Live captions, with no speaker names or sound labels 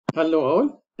Hello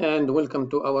all, and welcome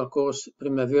to our course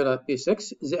Primavera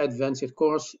P6, the advanced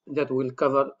course that will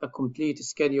cover a complete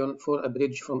schedule for a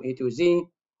bridge from A to Z.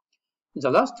 The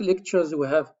last lectures we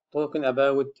have talking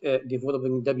about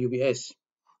developing WBS.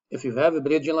 If you have a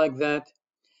bridge like that,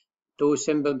 two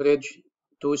simple bridge,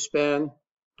 two span,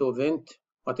 two vent,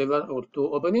 whatever, or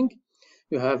two opening,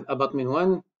 you have abutment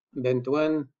 1, vent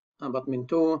 1, abutment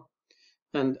 2,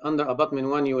 and under abutment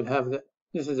 1 you will have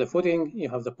this is the footing, you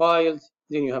have the piles,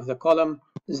 then you have the column.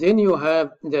 Then you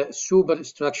have the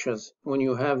superstructures when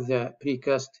you have the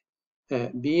precast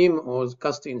beam or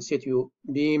cast in situ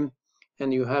beam,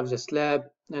 and you have the slab,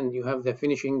 and you have the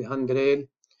finishing handrail,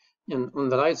 and on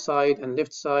the right side and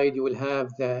left side you will have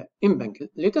the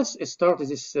embankment. Let us start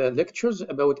this lectures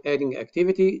about adding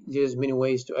activity. There's many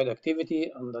ways to add activity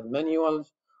under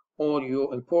manuals, or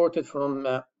you import it from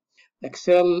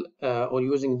Excel or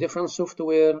using different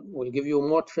software. Will give you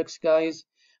more tricks, guys.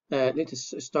 Let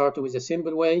us start with a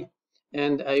simple way,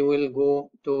 and I will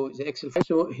go to the Excel file.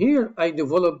 So here I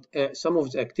developed some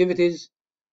of the activities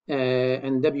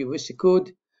and WS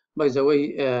code. By the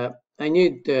way, I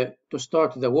need to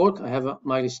start the work. I have a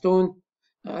milestone.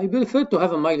 I prefer to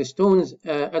have a milestones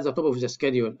at the top of the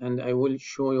schedule, and I will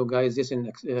show you guys this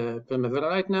in Primavera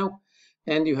right now.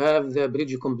 And you have the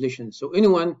bridge completion. So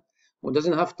anyone who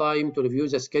doesn't have time to review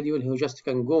the schedule, he just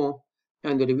can go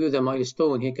and review the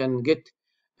milestone. He can get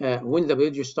when the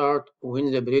bridge start, when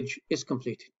the bridge is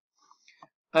completed.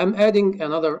 I'm adding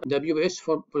another WS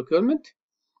for procurement.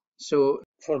 So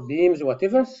for beams,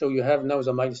 whatever, so you have now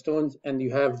the milestones and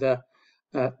you have the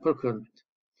procurement.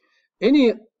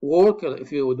 Any worker,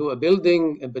 if you do a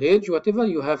building, a bridge, whatever,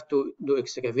 you have to do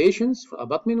excavations for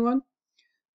abutment 1,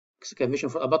 excavation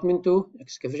for abutment 2,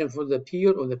 excavation for the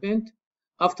pier or the vent.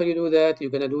 After you do that, you're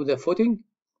going to do the footing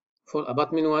for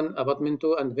abutment 1, abutment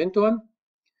 2, and vent 1.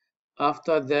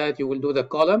 After that, you will do the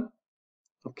column,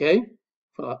 okay,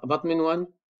 for abutment 1,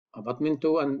 abutment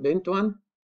 2, and vent 1.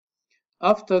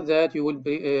 After that, you will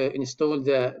install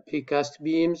the precast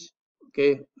beams,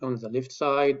 okay, on the left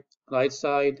side, right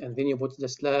side, and then you put the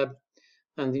slab,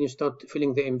 and then you start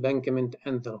filling the embankment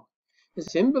and the road.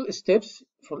 Simple steps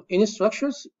for any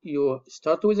structures. You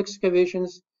start with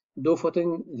excavations, do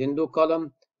footing, then do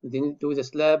column, then do the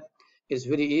slab. It's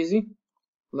very easy.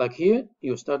 Like here,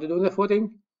 you start to do the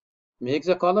footing, make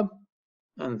the column,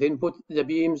 and then put the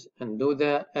beams and do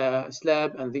the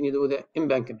slab, and then you do the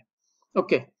embankment.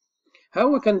 Okay, how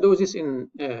we can do this in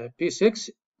P6?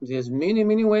 There's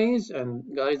many ways, and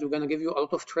guys, we're gonna give you a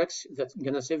lot of tricks that's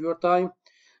gonna save your time.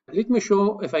 Let me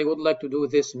show if I would like to do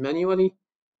this manually.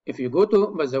 If you go to,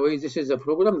 by the way, this is a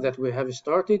program that we have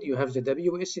started. You have the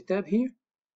WS tab here.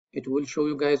 It will show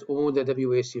you guys all the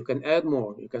WS. You can add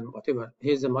more, you can whatever.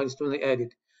 Here's the milestone I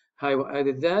added. How I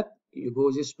added that, you go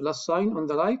this plus sign on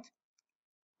the right,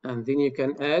 and then you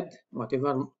can add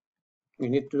whatever you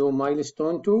need to do,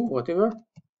 milestone 2, whatever,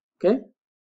 okay?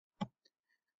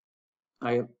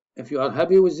 If you are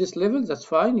happy with this level, that's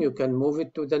fine. You can move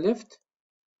it to the left.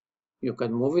 You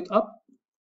can move it up.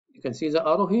 You can see the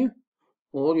arrow here,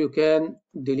 or you can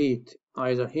delete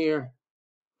either here,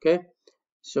 okay?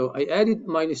 So I added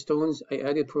milestones, I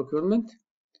added procurement,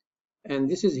 and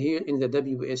this is here in the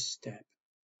WS tab.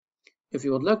 If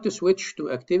you would like to switch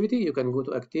to activity, you can go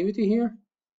to activity here,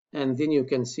 and then you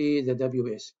can see the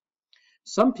WS.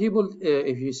 Some people,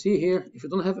 if you see here, if you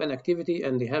don't have an activity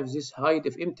and they have this hide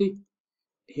if empty,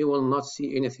 he will not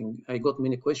see anything. I got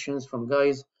many questions from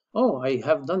guys, oh, I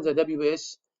have done the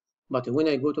WS, but when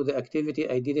I go to the activity,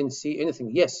 I didn't see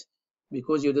anything. Yes,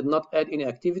 because you did not add any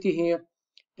activity here,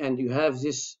 and you have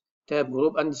this tab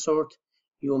group and sort,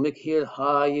 you make here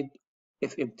hide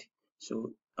if empty.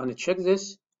 So uncheck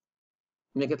this,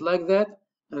 make it like that,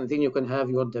 and then you can have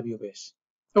your WS.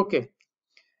 Okay,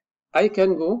 I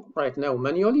can go right now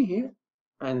manually here,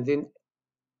 and then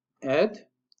add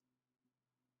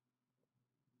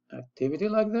activity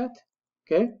like that,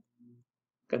 okay?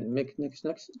 Can make next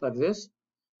like this,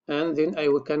 and then I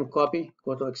can copy,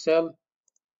 go to Excel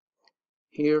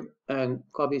here and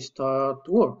copy start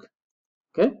work,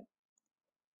 okay,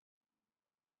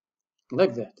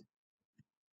 like that.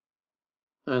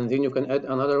 And then you can add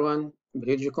another one,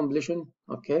 bridge completion.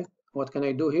 Okay, what can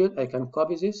I do here? I can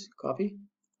copy this, copy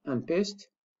and paste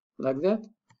like that,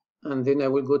 and then I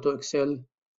will go to Excel.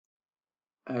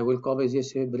 I will copy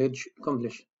this bridge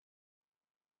completion.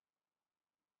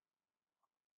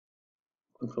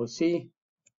 Control C,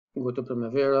 go to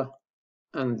Primavera,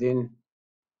 and then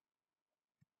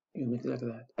you make it like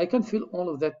that. I can fill all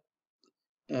of that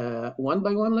one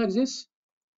by one like this.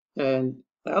 And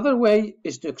the other way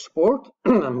is to export.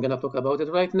 I'm going to talk about it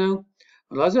right now.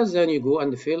 Rather than you go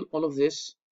and fill all of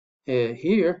this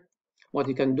Here, what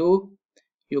you can do,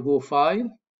 you go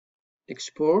File,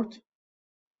 Export,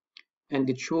 and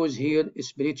it shows here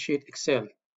Spreadsheet Excel.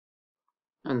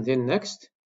 And then Next.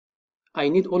 I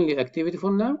need only activity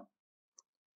for now.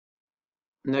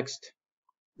 Next.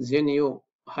 Then you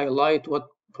highlight what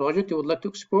project you would like to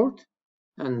export,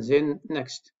 and then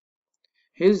Next.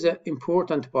 Here's the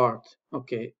important part.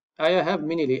 Okay, I have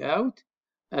many layout,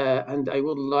 and I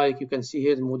would like, you can see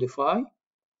here, modify.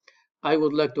 I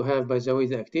would like to have, by the way,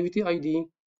 the activity ID,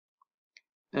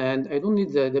 and I don't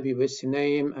need the WS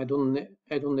name. I don't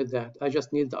need that. I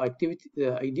just need the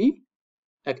ID,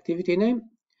 activity name.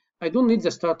 I don't need the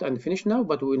start and finish now,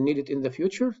 but we'll need it in the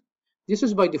future. This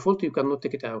is by default. You cannot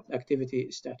take it out.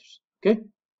 Activity status. Okay,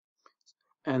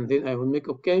 and then I will make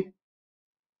OK.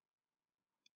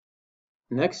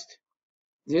 Next.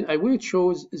 Then I will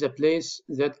choose the place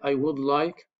that I would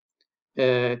like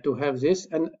to have this,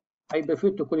 and I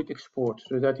prefer to call it export,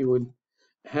 so that you will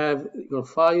have your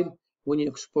file when you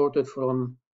export it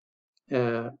from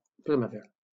Primavera.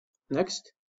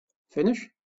 Next, finish.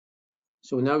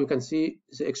 So now you can see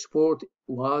the export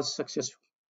was successful.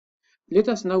 Let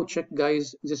us now check,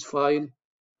 guys, this file,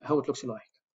 how it looks like.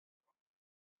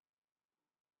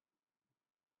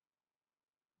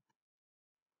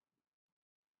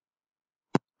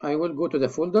 I will go to the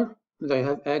folder that I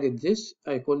have added this.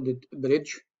 I called it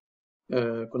bridge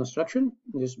construction,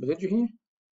 this bridge here.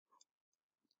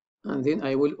 And then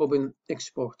I will open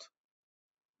export.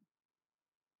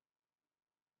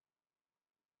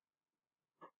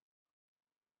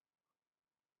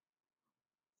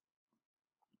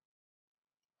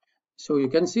 So you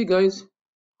can see, guys,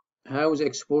 how the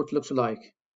export looks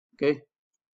like. Okay,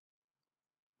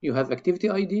 you have activity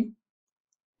ID,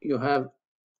 you have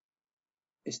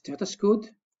a status code,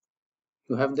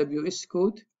 you have WS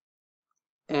code,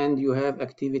 and you have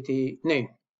activity name.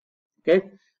 Okay,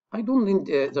 I don't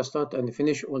need the start and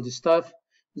finish, all this stuff.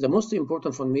 The most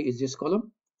important for me is this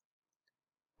column,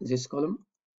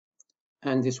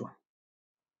 and this one.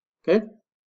 Okay,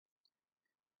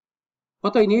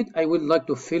 what I need, I would like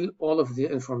to fill all of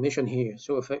the information here.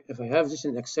 So if I have this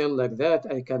in Excel like that,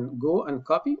 I can go and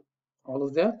copy all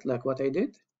of that, like what I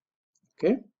did.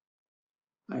 Okay,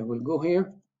 I will go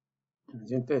here and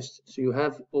then paste. So you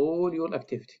have all your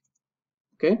activity.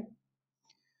 Okay,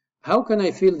 how can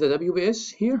I fill the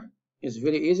WBS here? It's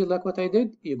very easy, like what I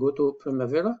did. You go to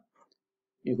Primavera,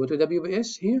 you go to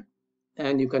WBS here,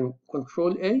 and you can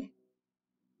Control A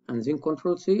and then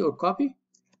Control C or copy,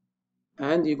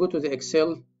 and you go to the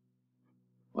Excel,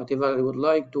 whatever I would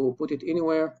like to put it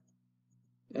anywhere,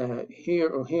 here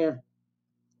or here,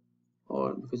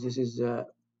 or because this is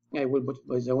I will put it,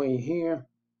 by the way, here.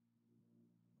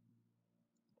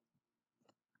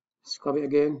 Let's copy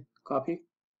again, copy,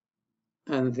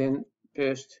 and then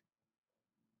paste.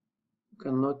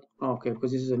 Cannot, okay,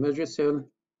 because this is a merged cell,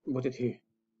 put it here.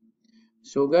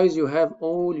 So guys, you have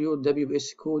all your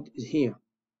WS code is here.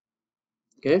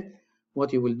 Okay,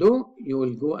 what you will do, you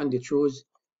will go and choose,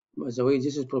 by the way,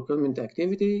 this is procurement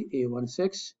activity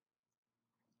A16.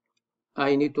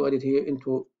 I need to add it here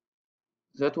into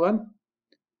that one,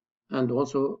 and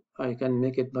also I can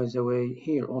make it, by the way,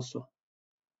 here also.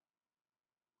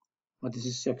 But this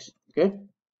is 6. Okay,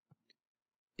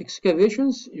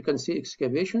 excavations, you can see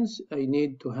excavations. I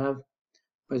need to have,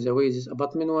 by the way, this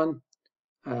abutment one.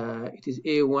 It is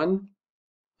A1,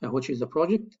 which is the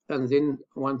project, and then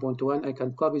 1.1. I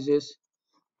can copy this,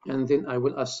 and then I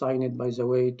will assign it, by the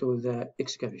way, to the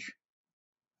excavation,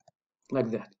 like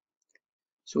that.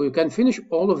 So you can finish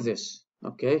all of this.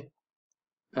 Okay,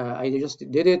 I just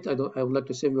did it. I would like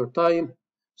to save your time.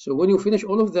 So when you finish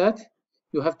all of that,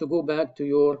 you have to go back to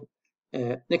your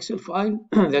Excel file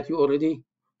that you already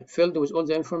filled with all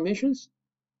the informations.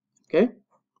 Okay,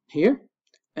 here,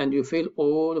 and you fill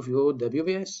all of your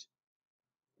WBS.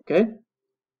 Okay,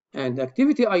 and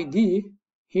activity ID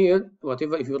here,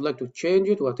 whatever, if you would like to change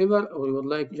it, whatever, or you would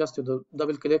like just to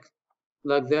double click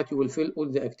like that, you will fill all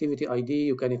the activity ID.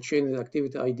 You can change the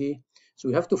activity ID. So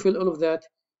you have to fill all of that,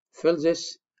 fill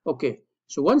this. Okay,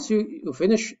 so once you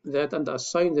finish that and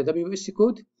assign the WSC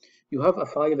code, you have a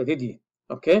file ready.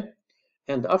 Okay,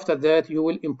 and after that, you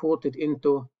will import it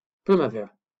into Primavera.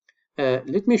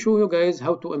 Let me show you guys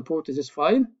how to import this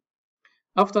file.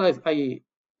 After I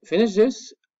finish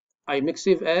this, I make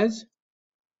save as,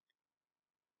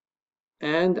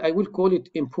 and I will call it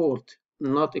import,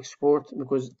 not export,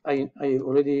 because I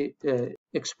already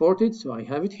exported, so I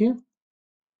have it here.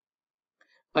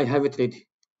 I have it ready.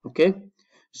 Okay,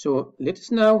 so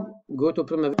let's now go to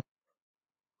Primavera.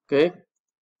 Okay,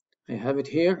 I have it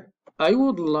here. I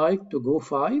would like to go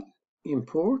File,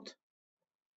 Import.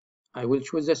 I will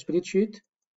choose the spreadsheet,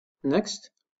 Next,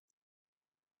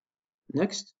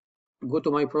 go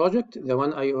to my project, the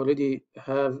one I already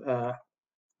have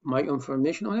my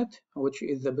information on it, which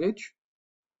is the bridge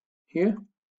here.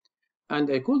 And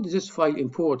I called this file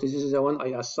import. This is the one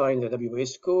I assign the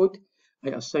WS code. I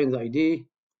assign the ID,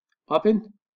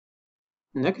 open,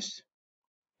 next,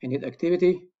 I need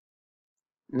activity,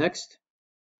 next.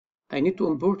 I need to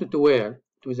import it to where?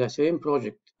 To the same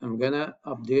project. I'm gonna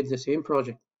update the same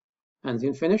project and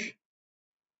then finish.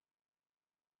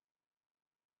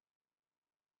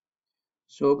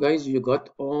 So guys, you got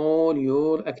all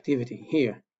your activity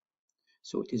here.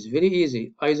 So it is very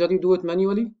easy. Either you do it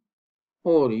manually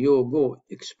or you go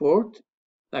export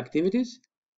activities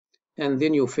and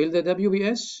then you fill the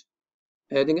WBS,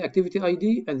 adding activity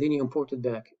ID, and then you import it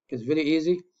back. It's very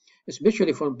easy,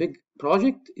 especially for big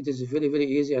project. It is very, very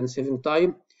easy and saving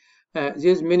time.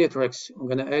 There's many tricks. I'm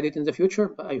gonna add it in the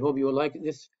future. I hope you like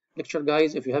this lecture,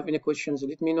 guys. If you have any questions,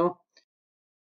 let me know.